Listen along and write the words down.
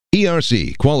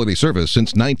ERC, quality service since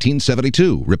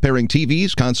 1972. Repairing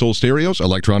TVs, console stereos,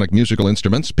 electronic musical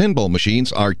instruments, pinball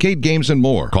machines, arcade games, and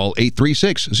more. Call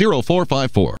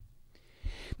 836-0454.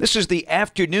 This is the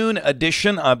afternoon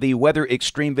edition of the Weather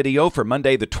Xtreme video for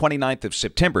Monday, the 29th of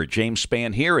September. James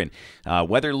Spann here, and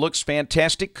weather looks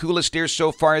fantastic. Coolest air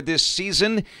so far this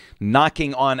season,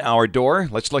 knocking on our door.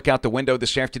 Let's look out the window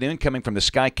this afternoon, coming from the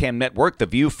Skycam network. The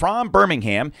view from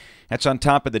Birmingham. That's on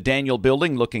top of the Daniel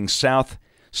Building, looking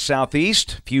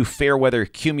southeast. Few fair weather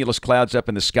cumulus clouds up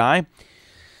in the sky.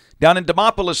 Down in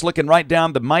Demopolis, looking right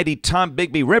down the mighty Tom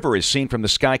Bigby River is seen from the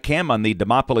Skycam on the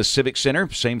Demopolis Civic Center.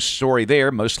 Same story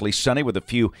there, mostly sunny with a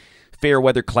few fair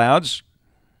weather clouds.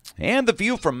 And the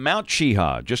view from Mount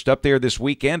Cheaha, just up there this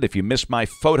weekend. If you missed my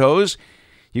photos,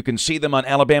 you can see them on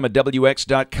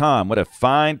AlabamaWX.com. What a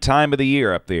fine time of the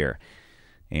year up there.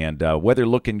 And weather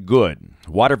looking good.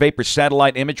 Water vapor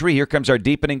satellite imagery. Here comes our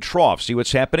deepening trough. See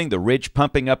what's happening? The ridge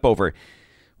pumping up over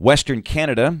western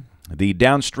Canada. The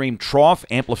downstream trough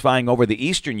amplifying over the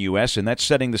eastern U.S., and that's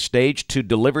setting the stage to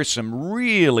deliver some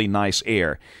really nice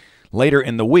air later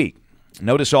in the week.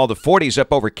 Notice all the 40s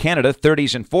up over Canada,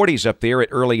 30s and 40s up there at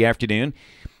early afternoon.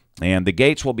 And the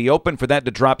gates will be open for that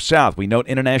to drop south. We note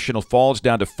International Falls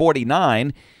down to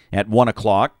 49 at 1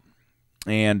 o'clock.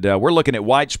 And we're looking at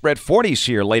widespread 40s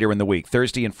here later in the week.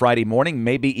 Thursday and Friday morning,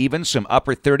 maybe even some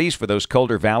upper 30s for those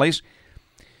colder valleys.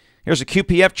 Here's a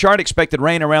QPF chart, expected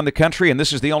rain around the country, and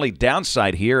this is the only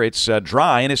downside here. It's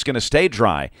dry, and it's going to stay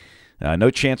dry. No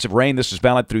chance of rain. This is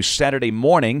valid through Saturday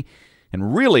morning.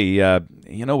 And really,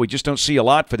 we just don't see a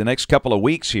lot for the next couple of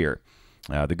weeks here.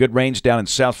 The good rains down in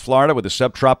South Florida with a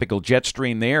subtropical jet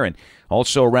stream there, and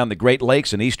also around the Great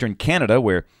Lakes in eastern Canada,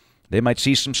 where they might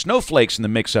see some snowflakes in the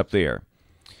mix up there.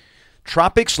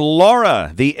 Tropics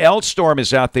Laura, the L storm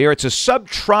is out there. It's a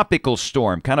subtropical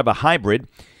storm, kind of a hybrid,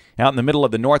 out in the middle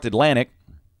of the North Atlantic,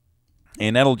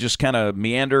 and that'll just kind of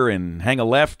meander and hang a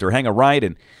left or hang a right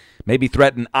and maybe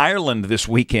threaten Ireland this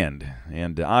weekend.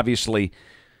 And obviously,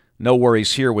 no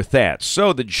worries here with that.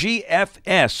 So the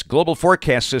GFS, Global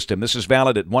Forecast System, this is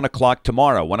valid at 1 o'clock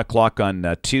tomorrow, 1 o'clock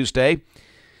on Tuesday.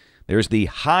 There's the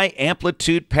high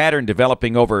amplitude pattern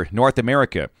developing over North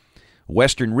America.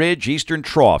 Western Ridge, Eastern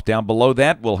Trough. Down below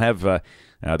that, we'll have the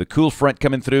cool front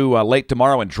coming through late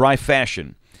tomorrow in dry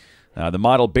fashion. The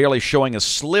model barely showing a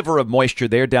sliver of moisture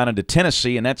there down into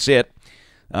Tennessee, and that's it.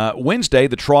 Wednesday,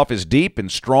 the trough is deep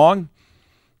and strong,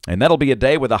 and that'll be a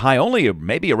day with a high only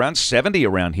maybe around 70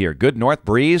 around here. Good north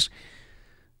breeze.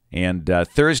 And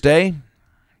Thursday,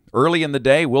 early in the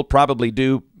day, we'll probably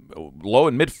do low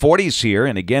and mid-40s here,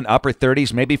 and again, upper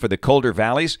 30s maybe for the colder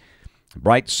valleys.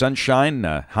 Bright sunshine,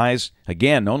 highs,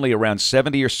 again, only around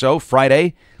 70 or so.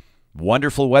 Friday,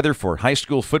 wonderful weather for high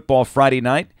school football Friday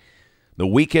night. The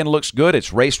weekend looks good.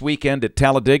 It's race weekend at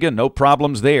Talladega. No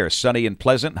problems there. Sunny and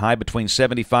pleasant. High between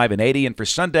 75 and 80. And for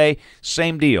Sunday,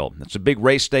 same deal. It's a big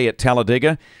race day at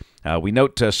Talladega. We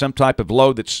note some type of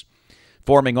low that's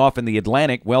forming off in the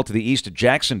Atlantic, well to the east of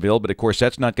Jacksonville. But, of course,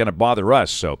 that's not going to bother us.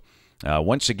 So,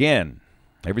 once again,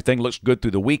 everything looks good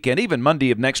through the weekend. Even Monday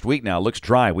of next week now looks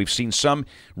dry. We've seen some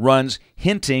runs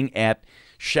hinting at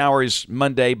showers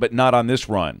Monday, but not on this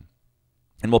run.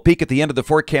 And we'll peak at the end of the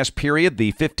forecast period,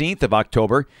 the 15th of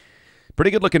October.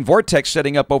 Pretty good-looking vortex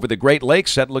setting up over the Great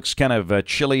Lakes. That looks kind of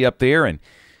chilly up there. And,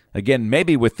 again,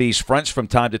 maybe with these fronts from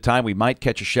time to time, we might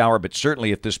catch a shower. But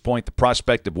certainly at this point, the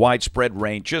prospect of widespread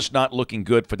rain just not looking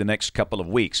good for the next couple of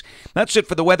weeks. That's it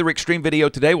for the Weather Xtreme video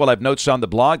today. We'll have notes on the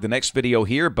blog. The next video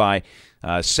here by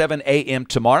 7 a.m.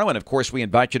 tomorrow. And, of course, we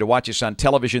invite you to watch us on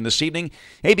television this evening,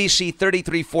 ABC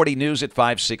 3340 News at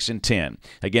 5, 6, and 10.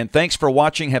 Again, thanks for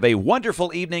watching. Have a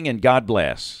wonderful evening, and God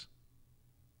bless.